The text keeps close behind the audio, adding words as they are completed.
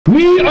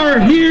We are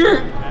here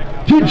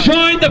to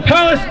join the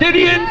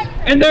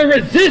Palestinians in their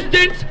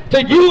resistance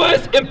to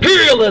U.S.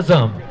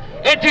 imperialism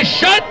and to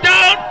shut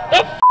down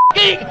the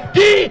fucking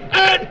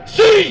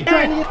DNC!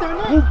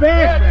 Move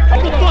back!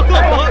 What the fuck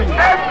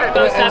up,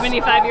 Those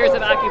 75 years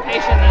of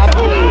occupation.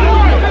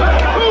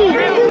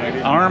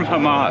 Arm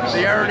Hamas.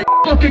 They already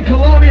fucking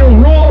colonial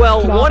rule.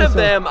 Well, one of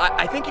them,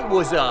 I think it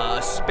was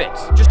spit.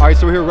 All right,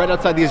 so we're here right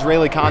outside the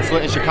Israeli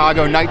consulate in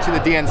Chicago, night to the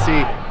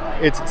DNC.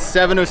 It's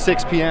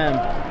 7:06 p.m.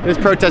 This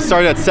protest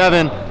started at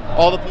 7.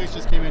 All the police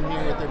just came in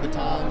here with their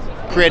batons,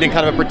 creating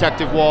kind of a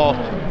protective wall.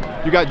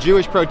 You got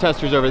Jewish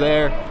protesters over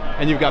there,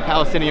 and you've got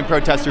Palestinian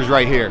protesters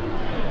right here.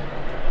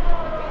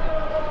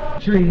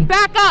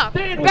 Back up!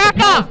 Back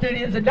up! We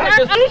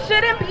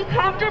shouldn't be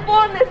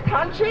comfortable in this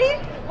country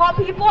while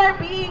people are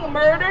being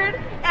murdered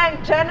and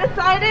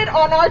genocided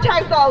on our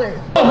tax dollars.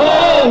 The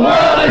whole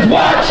world is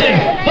watching!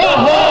 The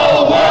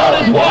whole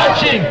world is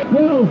watching!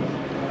 Well,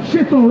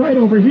 shit's all right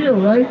over here,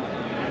 right?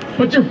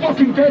 But you're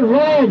fucking dead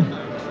wrong.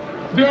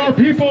 There are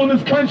people in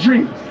this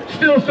country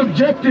still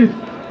subjected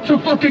to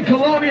fucking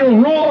colonial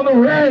rule on the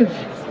res.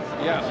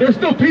 Yeah. There's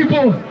still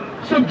people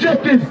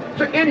subjected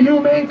to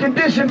inhumane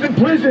conditions in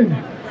prison.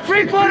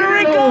 Free Puerto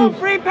Rico!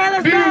 Free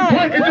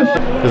Palestine!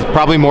 There's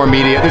probably more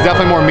media. There's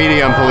definitely more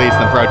media and police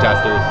than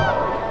protesters.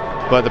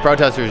 But the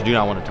protesters do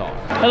not want to talk.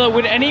 Hello,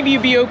 would any of you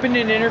be open to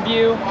an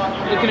interview?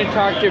 Looking to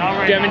talk to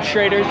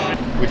demonstrators?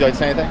 Would you like to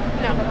say anything?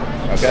 No.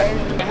 Okay.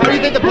 How do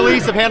you think the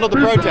police have handled the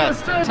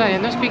protest? Sorry, I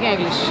don't speak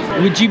English.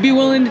 Would you be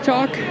willing to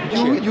talk?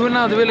 You're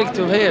not willing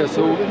to hear,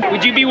 so...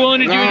 Would you be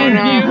willing to do an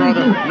interview? No,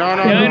 brother.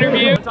 No.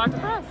 Interview? Talk to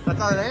press. That's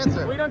not an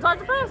answer. We don't talk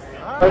to press.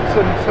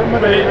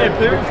 If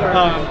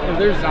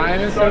there's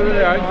Zionists over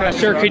there,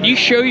 Sir, could you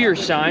show your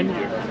sign?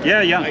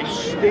 Yeah.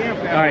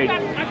 All right.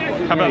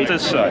 How about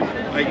this side?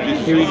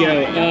 Here we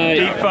go.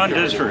 Defund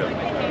Israel.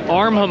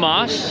 Arm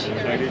Hamas.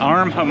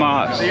 Arm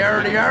Hamas. They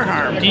already are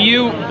harmed. Do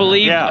you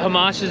believe Yeah.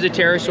 Hamas is a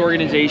terrorist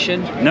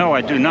organization? No,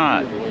 I do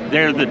not.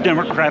 They're the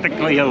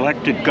democratically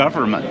elected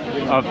government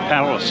of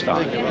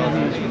Palestine.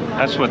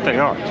 That's what they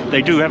are.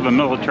 They do have a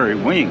military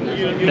wing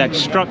that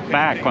struck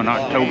back on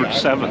October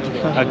 7th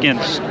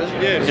against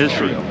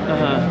Israel.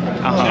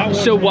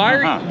 So why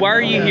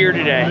are you here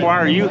today? Why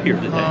are you here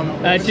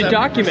today? To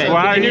document,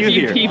 Why to are you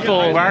interview here?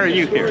 people. Why are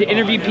you here? To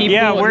interview people.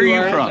 Yeah, where are who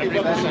you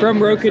from? From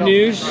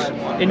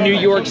RocaNews in New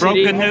York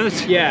City.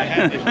 RocaNews?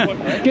 Yeah.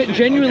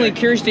 Genuinely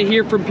curious to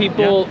hear from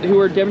people who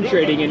are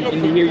demonstrating and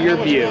to hear your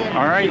view.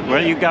 All right,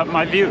 well, you got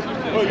my view.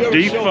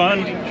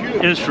 Defund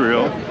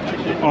Israel,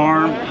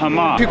 arm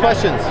Hamas. 2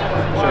 questions.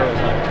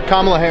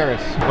 Kamala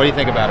Harris, what do you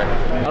think about her?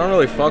 I don't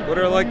really fuck with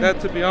her like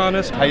that, to be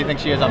honest. How do you think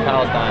she is on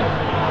Palestine?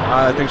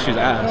 I think she's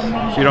ass.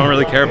 She don't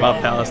really care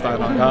about Palestine,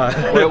 on God.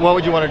 What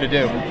would you want her to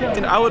do?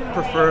 I would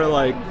prefer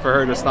for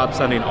her to stop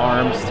sending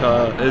arms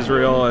to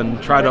Israel and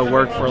try to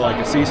work for a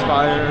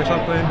ceasefire or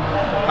something.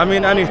 I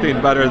mean, anything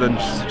better than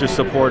just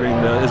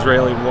supporting the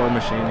Israeli war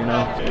machine, you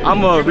know?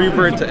 I'm a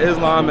revert to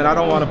Islam and I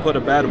don't want to put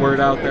a bad word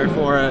out there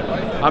for it.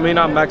 I mean,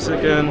 I'm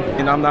Mexican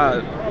and I'm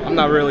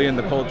not really in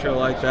the culture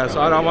like that,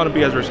 so I don't want to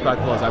be as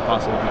respectful as I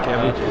possibly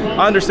can be.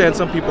 I understand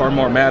some people are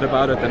more mad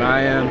about it than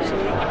I am,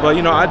 but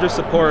you know, I just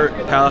support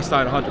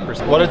Palestine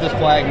 100%. What does this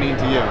flag mean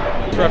to you?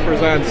 It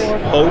represents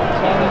hope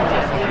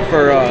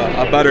for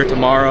a better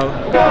tomorrow.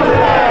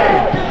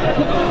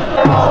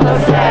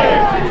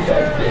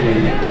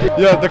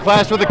 Yeah, the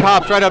clash with the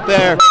cops right up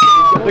there.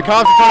 The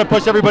cops are trying to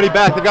push everybody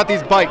back. They've got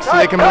these bikes so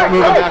they can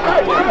move them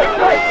back.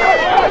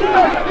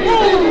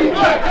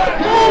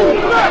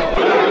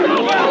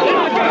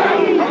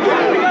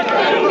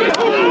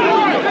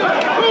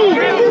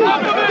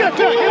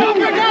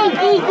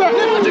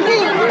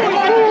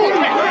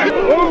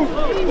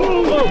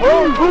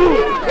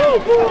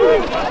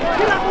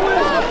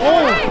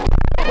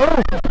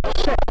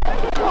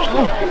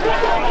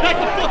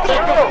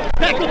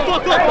 Back the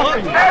fuck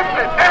up!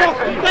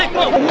 Back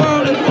up! The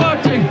world is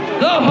watching!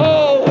 The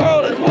whole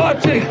world is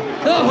watching!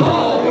 The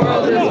whole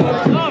world is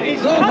watching!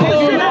 The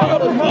whole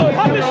world is watching!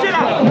 Pop this shit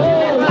out!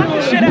 Pop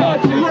this shit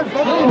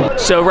out!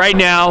 So right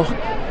now,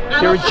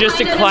 there was just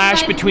a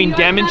clash between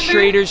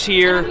demonstrators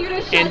here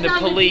and the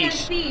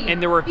police, and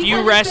there were a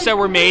few arrests that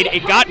were made.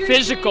 It got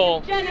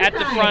physical at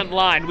the front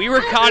line. We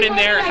were caught in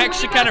there.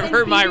 Actually kind of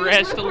hurt my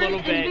wrist a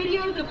little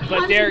bit,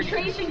 but they're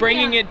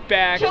bringing it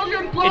back.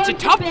 It's a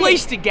tough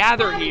place to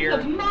gather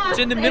here. It's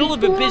in the middle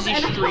of a busy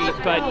street,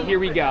 but here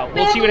we go.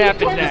 We'll see what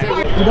happens next.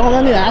 You don't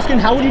mind me asking,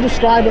 how would you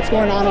describe what's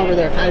going on over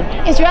there?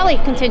 Israeli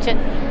contingent.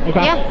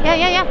 Okay.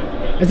 Yeah.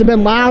 Has it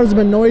been loud? Has it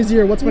been noisy?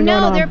 Or what's been going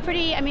on? No, they're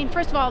pretty, I mean,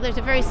 first of all, there's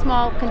a very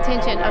small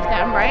contingent of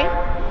them, right?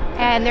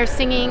 And they're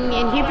singing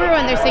in Hebrew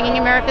and they're singing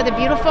America the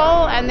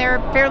Beautiful and they're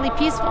fairly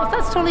peaceful. So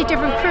that's a totally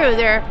different crew.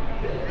 They're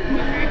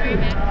very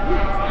mad.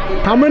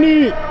 How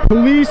many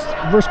police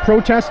versus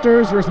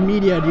protesters versus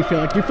media do you feel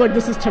like? Do you feel like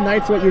this is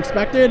tonight's what you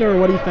expected, or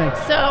what do you think?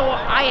 So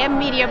I am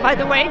media, by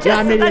the way. Just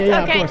yeah, media, so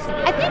yeah, okay. Of course.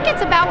 I think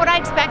it's about what I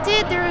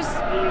expected.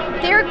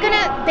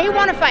 They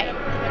want to fight.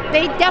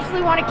 they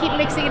definitely want to keep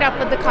mixing it up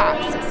with the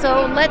cops.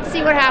 So let's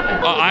see what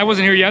happens. I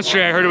wasn't here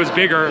yesterday. I heard it was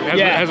bigger.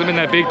 Hasn't been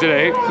that big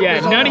today. Yeah,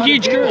 not a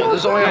huge group.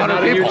 There's only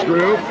 100 people. Huge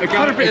group.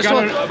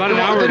 About an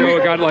hour ago,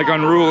 it got like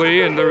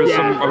unruly, and there was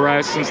some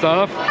arrests and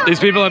stuff. These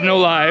people have no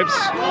lives.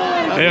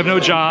 They have no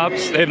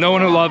jobs. They have no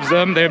one who loves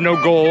them. They have no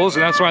goals,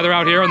 and that's why they're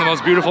out here on the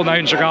most beautiful night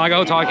in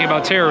Chicago talking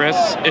about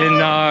terrorists in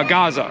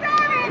Gaza.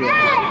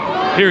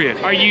 Period.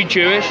 Are you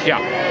Jewish? Yeah.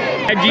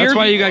 That's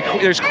why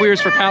there's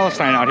queers for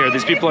Palestine out here.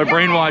 These people are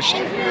brainwashed.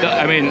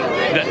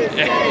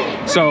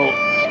 So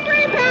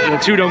the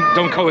two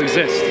don't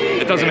coexist.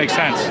 It doesn't make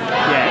sense.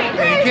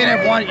 Yeah. You can't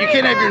have one. You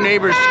can't have your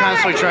neighbors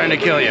constantly trying to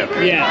kill you.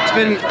 Yeah. It's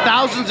been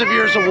thousands of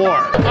years of war.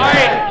 All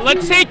right,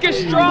 let's take a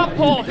straw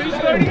poll. Who's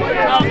voting for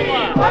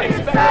Kamala?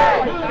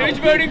 Who's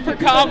voting for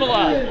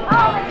Kamala?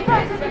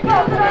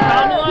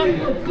 Kamala?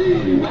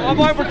 I'm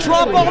voting for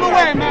Trump all the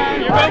way,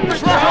 man. You're voting for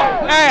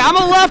Trump? Hey, I'm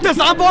a leftist.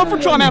 I'm voting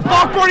for Trump, man.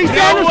 Fuck Bernie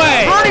Sanders.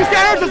 way. Bernie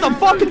Sanders is a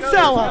fucking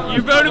sellout.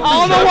 You're voting for I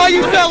don't know Trump? why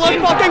you said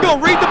let's fucking go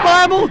read the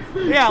Bible.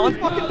 Yeah, let's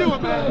fucking do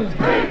it, man.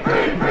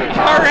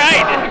 All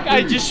right,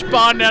 I just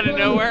spawned out of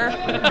nowhere.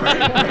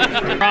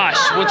 Rosh,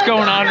 what's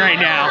going on right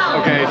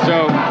now? Okay,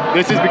 so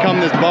this has become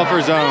this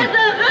buffer zone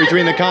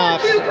between the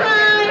cops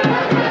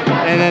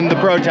and then the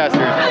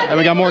protesters. And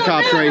we got more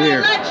cops right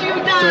here.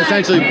 So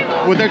essentially,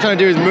 what they're trying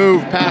to do is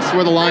move past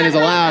where the line is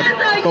allowed.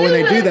 But when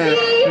they do that,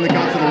 then the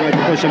cops have the right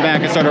to push them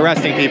back and start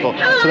arresting people.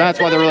 So that's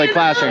why they're really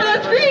clashing.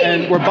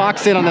 And we're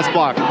boxed in on this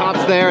block.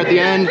 Cops there at the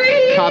end,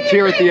 cops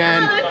here at the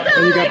end,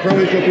 and you got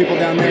pro-Israel people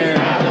down there,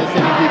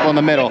 Palestinian people in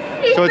the middle.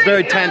 So it's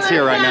very tense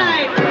here right now.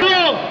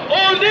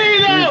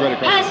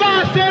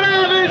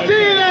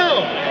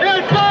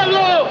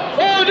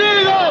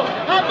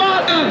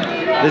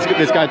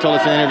 This guy told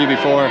us in an interview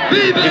before,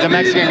 he's a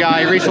Mexican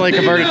guy, he recently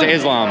converted to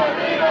Islam.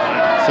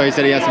 So he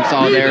said he has some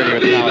solidarity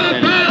with the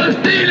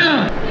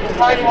Palestinians.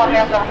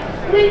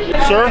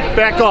 Sir,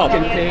 back up.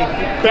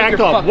 Back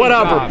up.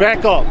 Whatever.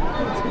 Back up.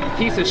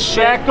 Piece of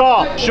shit. Back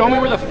up. Show me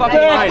where the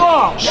fucking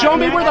line is. Show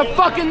me where the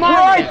fucking line is.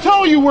 Where I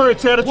tell you where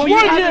it's at. It's well, you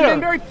right haven't here. been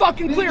very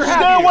fucking clear, have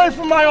Stay you? away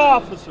from my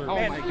officer. Oh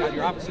my god,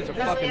 your officers are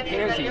fucking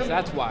pansies.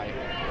 That's why.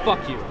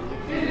 Fuck you.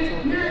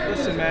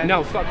 Listen, man.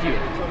 No, fuck you.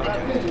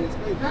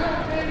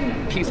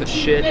 Piece of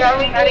shit.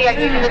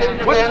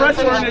 What press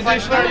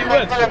organization are you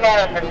with?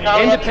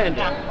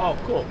 Independent. Oh,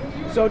 cool.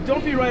 So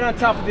don't be right on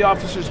top of the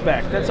officer's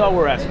back. That's all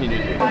we're asking you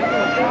to do.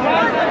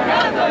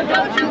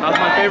 How's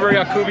my favorite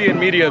Yakubian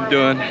media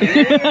doing?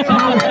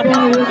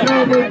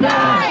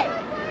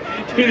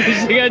 Dude,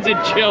 this guy's a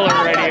chiller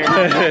right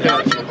here.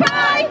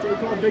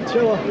 Big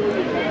chiller.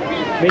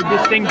 Made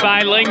this thing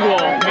bilingual.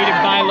 Made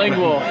it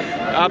bilingual.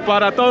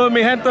 Para todos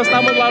mi gente,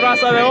 estamos la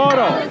raza de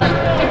oro.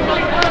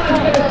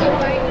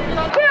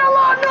 Kill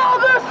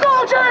another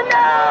soldier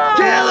now!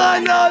 Kill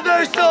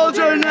another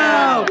soldier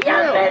now!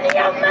 Yemen,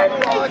 Yemen,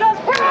 make us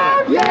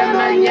proud!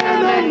 Yemen,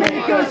 Yemen,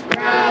 make us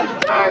proud!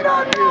 Turn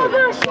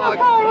another ship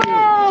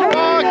around!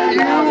 Fuck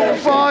you,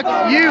 fuck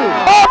you!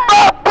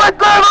 Up with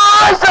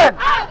liberation!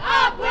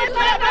 Up with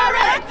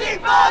liberation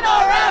for the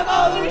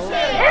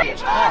revolution!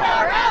 For the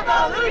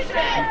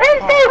revolution!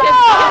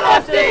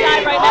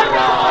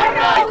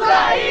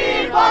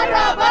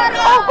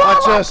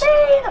 Watch this. So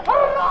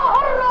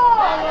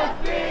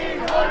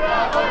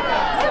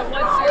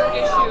what's your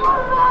issue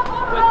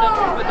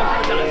with the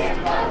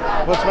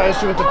protest? What's my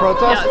issue with the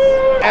protest?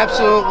 Yes.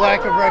 Absolute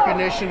lack of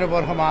recognition of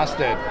what Hamas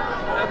did.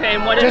 Okay,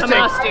 and what did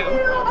Hamas do?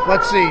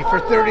 Let's see, for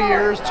 30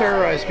 years,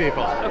 terrorize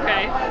people.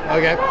 Okay.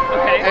 Okay.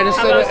 Okay. And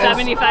How about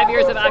 75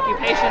 years of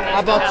occupation?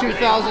 How about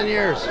 2,000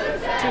 years?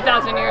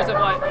 2,000 years of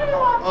what?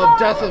 Of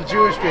death of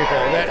Jewish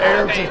people that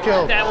Arabs have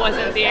killed. That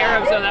wasn't the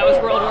Arabs, though. That was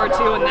World War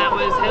II, and that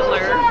was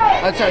Hitler.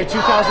 I'm sorry, 2,000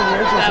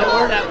 years was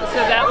Hitler?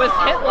 So that was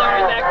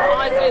Hitler that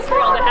caused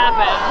Israel to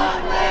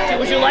happen.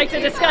 Would you like to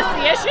discuss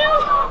the issue?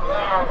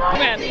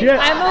 Man,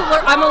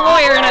 I'm a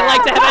lawyer, and I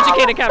like to have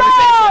educated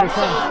conversations.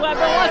 So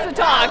whoever wants to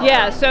talk.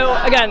 Yeah, so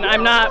again,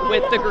 I'm not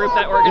with the group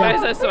that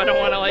organized this, so I don't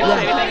want to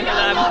say anything to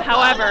them.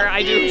 However,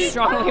 I do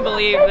strongly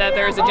believe that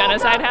there's a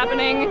genocide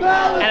happening,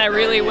 and I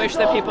really wish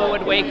that people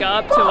would wake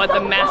up to what the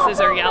masses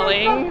are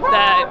yelling,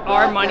 that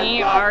our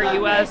money, our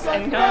U.S.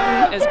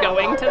 income is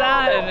going to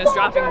that and is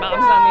dropping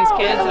bombs on these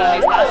kids and on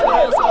these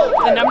hospitals.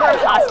 The number of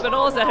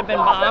hospitals that have been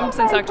bombed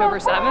since October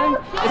 7th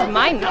is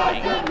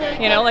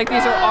mind-numbing. You know, like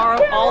these are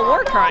all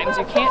war crimes.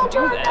 You can't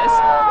do this.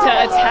 To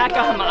attack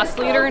a Hamas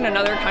leader in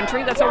another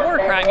country, that's a war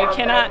crime. You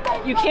can't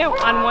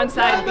on one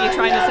side be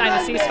trying to sign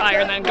a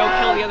ceasefire and then go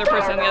kill the other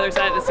person on the other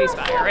side of the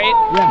ceasefire, right?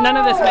 Yeah. None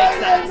of this makes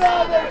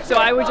sense. So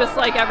I would just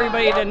like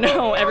everybody to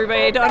know,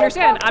 everybody to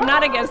understand, I'm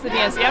not against the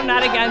DNC, I'm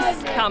not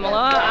against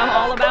Kamala, I'm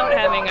all about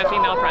having a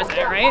female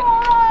president, right?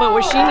 But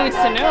what she needs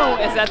to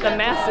know is that the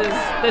masses,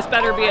 this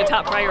better be a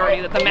top priority,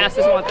 that the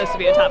masses want this to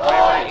be a top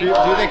priority. Do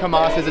you think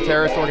Hamas is a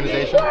terrorist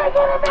organization?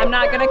 I'm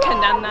not going to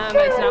condemn them.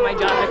 It's not my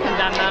job to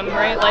condemn them,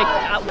 right? Like,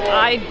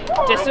 I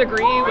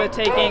disagree with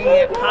taking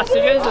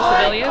hostages of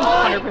civilians,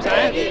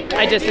 100%.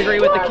 I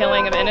disagree with the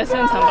killing of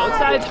innocents on both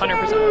sides,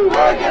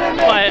 100%.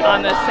 But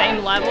on the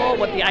same level,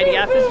 what the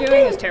IDF is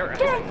doing is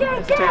terrorizing.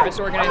 It's a terrorist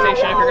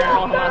organization if you're going to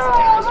call Hamas a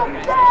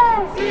terrorist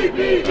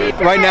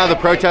organization. Right now, the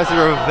protesters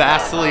are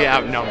vastly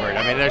outnumbered.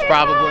 I mean, there's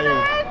probably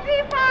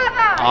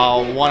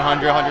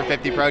 100,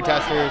 150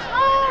 protesters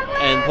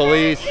and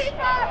police.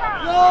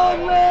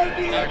 On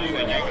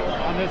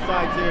this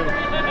side too.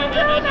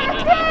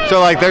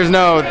 So like, there's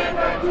no.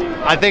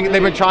 I think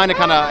they've been trying to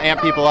kind of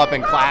amp people up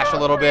and clash a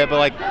little bit, but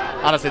like,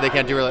 honestly, they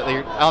can't do really.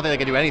 I don't think they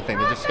can do anything.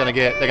 They're just gonna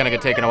get. They're gonna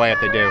get taken away if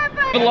they do.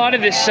 A lot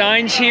of the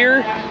signs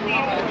here.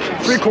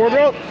 Free cord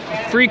rope.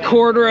 Free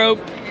cord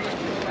rope.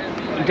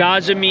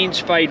 Gaza means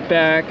fight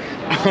back.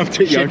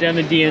 Shut down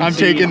the DNC. I'm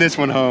taking this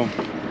one home.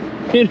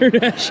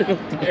 International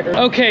terror.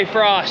 Okay,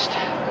 Frost.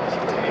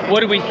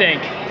 What do we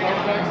think?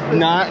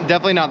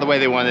 Definitely not the way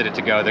they wanted it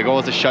to go. The goal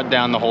was to shut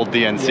down the whole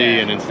DNC,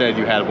 and instead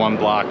you had one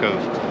block of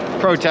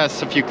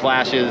protests, a few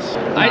clashes.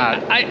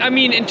 I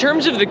mean, in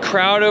terms of the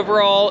crowd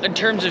overall, in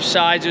terms of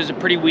size, it was a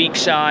pretty weak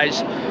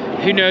size.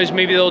 Who knows,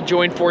 maybe they'll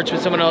join forts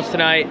with someone else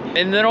tonight.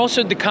 And then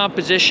also the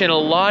composition, a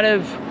lot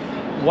of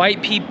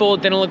white people,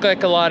 it didn't look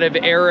like a lot of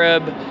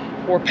Arab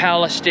or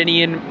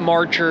Palestinian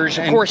marchers,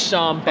 of course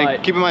some, but...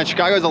 And keep in mind,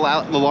 Chicago is the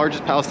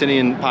largest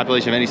Palestinian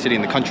population of any city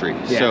in the country,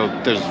 so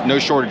there's no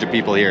shortage of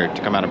people here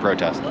to come out and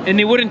protest. And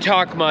they wouldn't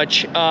talk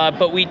much,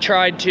 but we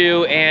tried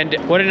to, and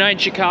what a night in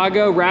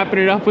Chicago, wrapping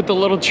it up with a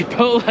little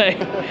Chipotle.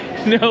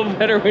 No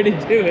better way to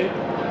do it.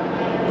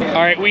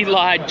 All right, we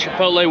lied,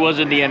 Chipotle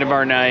wasn't the end of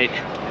our night.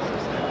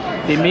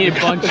 They made a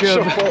bunch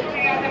of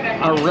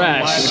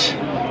arrests,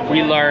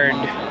 we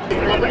learned.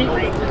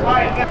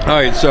 All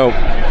right, so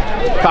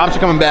cops are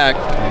coming back.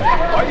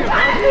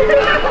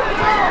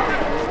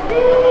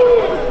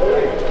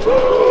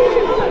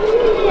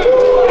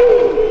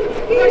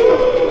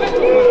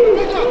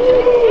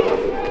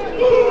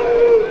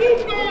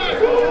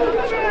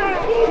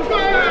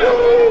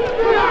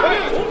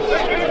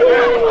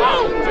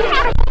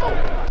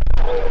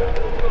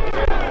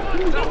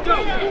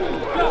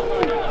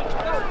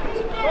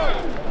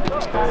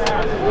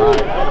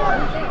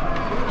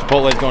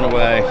 Chipotle's going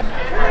away.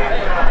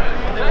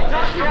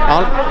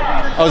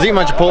 I was eating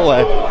my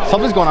Chipotle.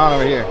 Something's going on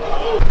over here.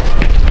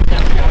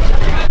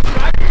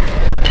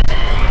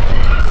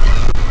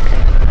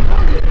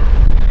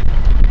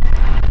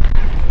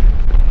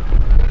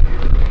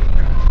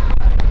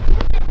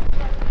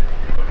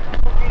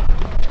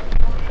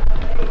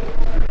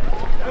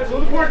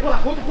 Hold the pork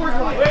block. Hold the pork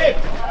block. Wait.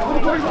 Hold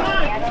the pork block.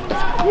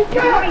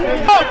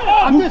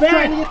 I'm just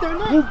trying to get there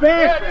now. Move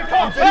back.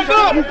 Back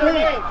up. Move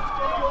back.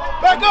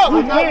 Back up!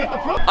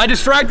 I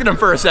distracted him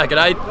for a second.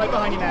 I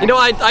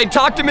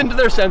talked him into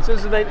their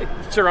senses,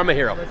 and sir, I'm a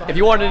hero. If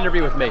you want an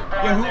interview with me.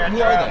 Yeah,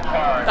 who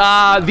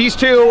are they? These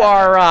two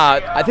are,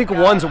 I think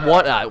one's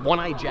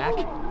One-Eye Jack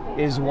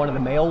is one of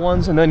the male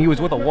ones, and then he was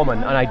with a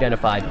woman,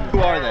 unidentified. Who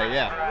are they?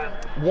 Yeah.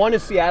 One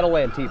is Seattle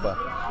Antifa.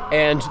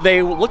 And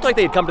they looked like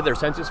they had come to their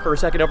senses for a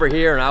second over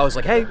here, and I was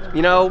like, hey,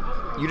 you know,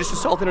 you just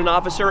assaulted an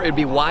officer. It'd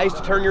be wise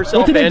to turn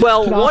yourself in.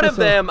 Well, one of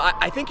them,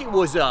 I think it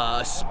was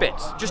spit,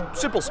 just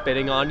simple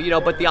spitting on, you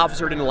know, but the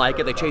officer didn't like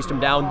it. They chased him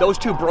down. Those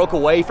two broke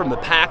away from the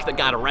pack that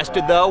got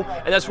arrested, though,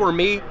 and that's where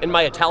me and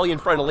my Italian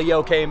friend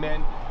Leo came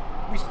in.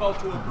 We spoke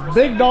to him.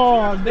 Big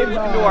dog, big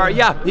dog.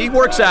 Yeah, he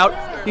works out.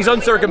 He's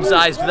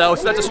uncircumcised, though,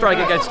 so that's a strike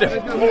against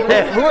him.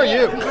 Who are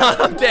you?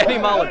 I'm Danny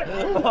Mullen.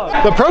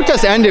 The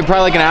protest ended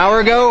probably like an hour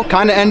ago,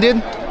 kind of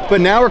ended,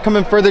 but now we're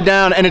coming further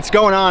down, and it's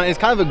going on. It's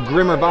kind of a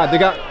grimmer vibe. They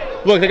got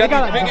these big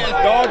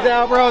ass dogs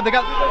out, bro. They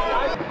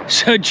got.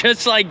 So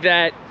just like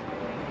that,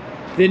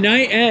 the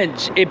night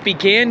ends. It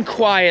began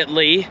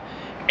quietly,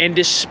 and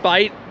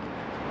despite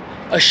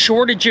a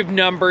shortage of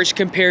numbers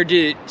compared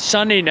to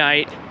Sunday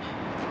night,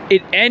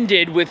 it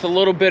ended with a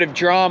little bit of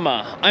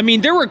drama. I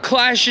mean, there were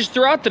clashes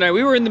throughout the night.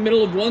 We were in the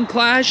middle of one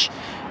clash,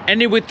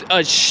 ended with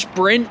a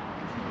sprint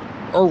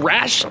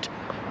arrest.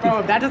 Bro,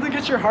 if that doesn't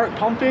get your heart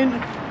pumping,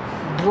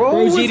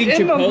 bro was eating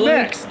in Chipotle? the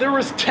mix. There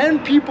was 10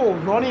 people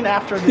running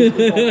after these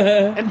people.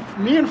 And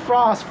me and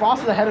Frost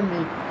was ahead of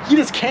me. He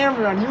just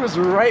camera and he was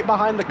right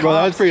behind the cops. Bro,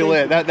 that was pretty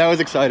lit. That was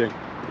exciting.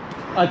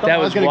 I thought that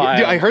was gonna wild.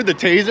 dude, I heard the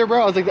taser,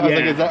 bro. I was like,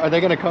 are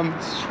they gonna come?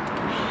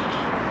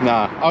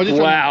 Nah, I was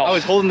just I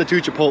was holding the two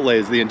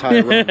Chipotles the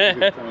entire run.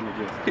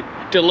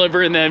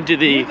 Delivering them to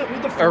the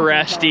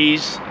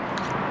arrestees.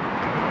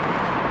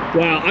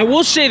 Wow, I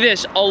will say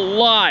this, a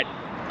lot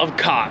of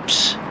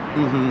cops.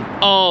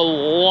 A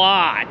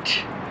lot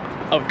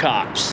of cops.